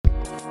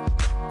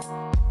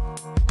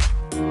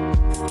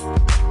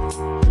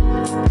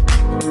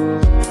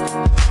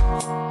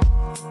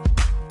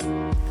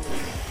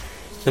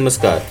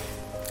नमस्कार।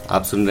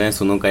 आप सुन रहे हैं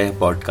सुनो का यह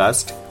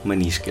पॉडकास्ट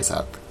मनीष के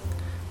साथ।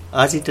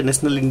 आज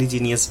इंटरनेशनल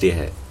इंडिजीनियस डे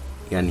है,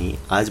 यानी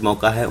आज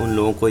मौका है उन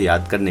लोगों को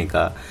याद करने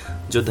का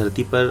जो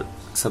धरती पर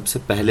सबसे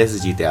पहले से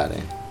जीते आ रहे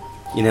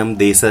हैं। इन्हें हम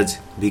देशज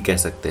भी कह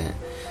सकते हैं।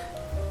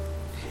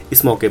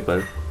 इस मौके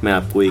पर मैं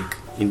आपको एक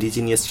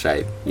इंडिजीनियस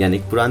ट्राइब यानी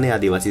पुराने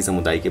आदिवासी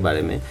समुदाय के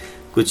बारे में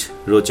कुछ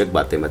रोचक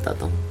बातें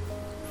बताता हूँ।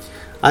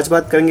 आज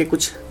बात करेंगे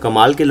कुछ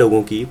कमाल के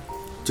लोगों की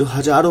जो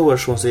हजारों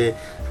वर्षों से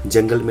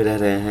जंगल में रह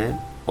रहे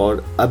हैं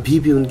और अभी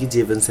भी उनकी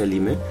जीवन शैली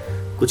में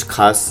कुछ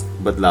खास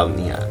बदलाव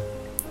नहीं आया।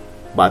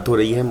 बात हो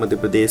रही है मध्य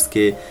प्रदेश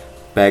के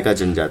बैगा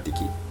जनजाति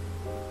की।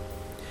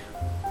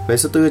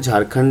 वैसे तो ये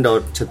झारखंड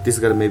और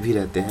छत्तीसगढ़ में भी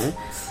रहते हैं,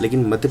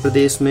 लेकिन मध्य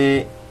प्रदेश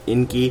में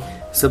इनकी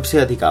सबसे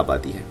अधिक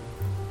आबादी है।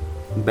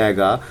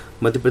 बैगा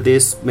मध्य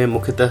प्रदेश में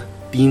मुख्यतः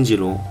 3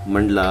 जिलों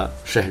मंडला,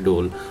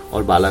 शहडोल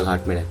और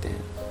बालाघाट में रहते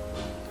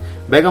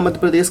हैं। बैगा मध्य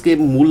प्रदेश के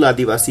मूल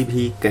आदिवासी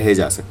भी कहे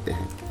जा सकते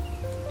हैं।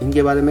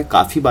 इनके बारे में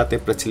काफ़ी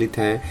बातें प्रचलित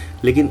हैं,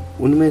 लेकिन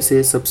उनमें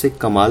से सबसे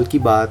कमाल की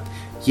बात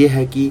यह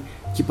है कि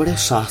ये बड़े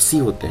साहसी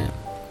होते हैं।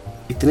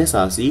 इतने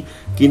साहसी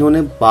कि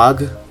इन्होंने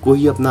बाघ को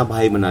ही अपना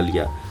भाई बना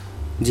लिया।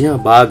 जी हाँ,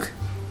 बाघ,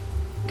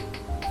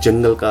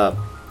 जंगल का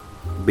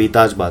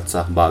बेताज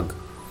बादशाह बाघ,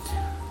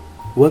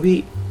 वह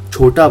भी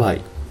छोटा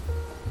भाई।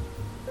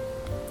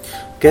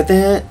 कहते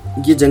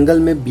हैं ये जंगल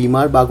में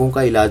बीमार बाघों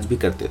का इलाज भी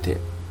करते थे।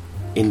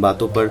 इन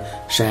बातों पर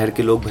शहर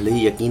के लोग भले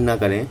ही यकीन ना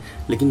करें,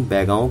 लेकिन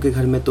बैगाओं के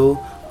घर में तो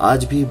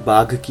आज भी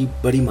बाघ की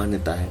बड़ी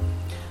मान्यता है।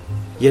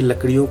 ये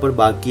लकड़ियों पर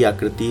बाघ की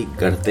आकृति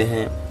गढ़ते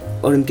हैं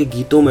और इनके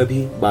गीतों में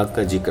भी बाघ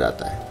का जिक्र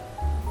आता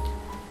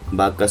है।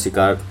 बाघ का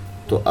शिकार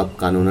तो अब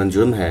कानूनन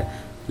जुर्म है,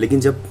 लेकिन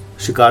जब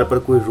शिकार पर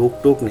कोई रोक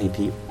टोक नहीं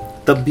थी,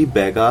 तब भी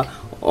बैगा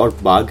और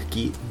बाघ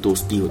की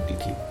दोस्ती होती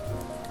थी।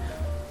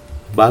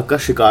 बाघ का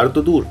शिकार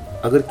तो दूर,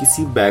 अगर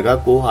किसी बैगा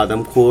को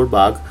आदमखोर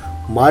बाघ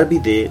मार भी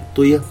दे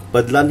तो यह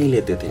बदला नहीं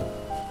लेते थे।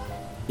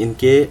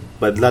 इनके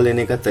बदला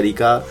लेने का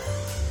तरीका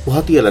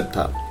बहुत ही अलग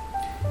था।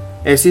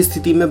 ऐसी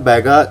स्थिति में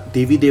बैगा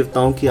देवी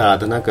देवताओं की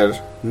आराधना कर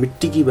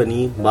मिट्टी की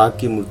बनी बाघ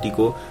की मूर्ति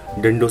को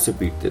डंडों से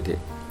पीटते थे,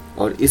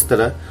 और इस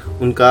तरह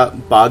उनका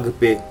बाघ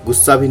पे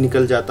गुस्सा भी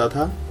निकल जाता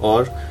था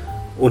और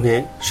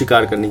उन्हें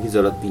शिकार करने की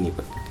जरूरत भी नहीं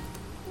पड़ती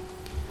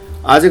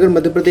थी। आज अगर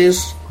मध्य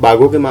प्रदेश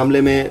बाघों के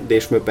मामले में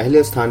देश में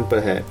पहले स्थान पर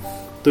है,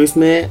 तो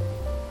इसमें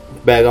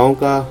बैगाओं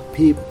का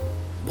भी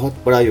बहुत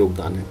बड़ा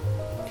योगदान है।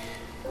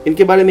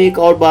 इनके बारे में एक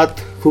और बात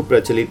खूब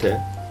प्रचलित है,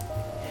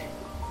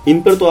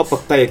 इन पर तो आप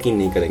पक्का यकीन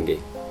नहीं करेंगे।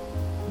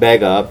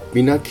 बैगा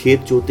बिना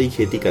खेत जोते ही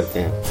खेती करते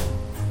हैं।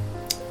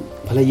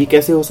 भला ये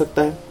कैसे हो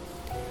सकता है?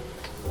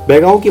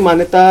 बैगाओं की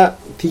मान्यता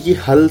थी कि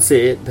हल से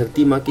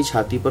धरती माँ की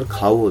छाती पर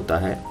घाव होता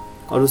है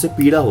और उसे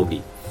पीड़ा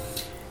होगी।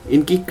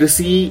 इनकी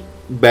कृषि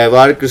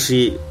बैवार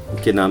कृषि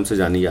के नाम से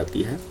जानी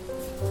जाती है।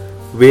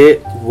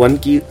 वे वन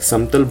की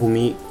समतल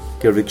भूमि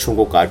के वृक्षों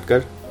को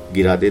काटकर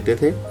गिरा देते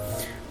थे।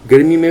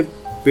 गर्मी में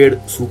पेड़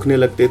सूखने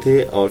लगते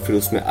थे और फिर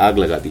उसमें आग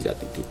लगा दी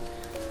जाती थी।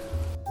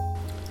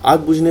 आग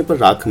बुझने पर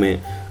राख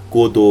में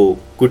कोदो,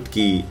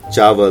 कुटकी,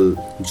 चावल,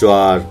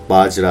 ज्वार,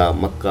 बाजरा,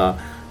 मक्का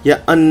या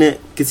अन्य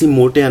किसी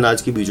मोटे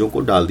अनाज के बीजों को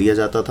डाल दिया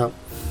जाता था।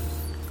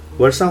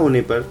 वर्षा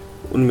होने पर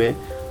उनमें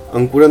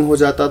अंकुरन हो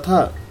जाता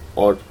था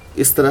और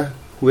इस तरह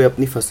वे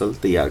अपनी फसल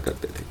तैयार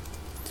करते थे।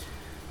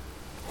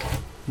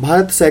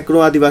 भारत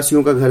सैकड़ों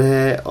आदिवासियों का घर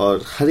है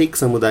और हर एक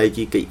समुदाय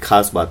की कई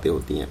खास बातें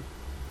होती हैं।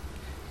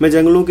 मैं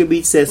जंगलों के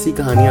बीच से ऐसी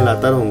कहानियां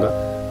लाता रहूंगा।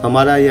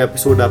 हमारा यह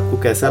एपिसोड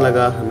आपको कैसा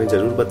लगा हमें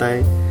जरूर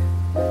बताएं।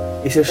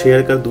 इसे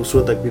शेयर कर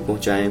दूसरों तक भी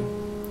पहुंचाएं।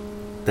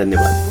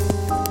 धन्यवाद।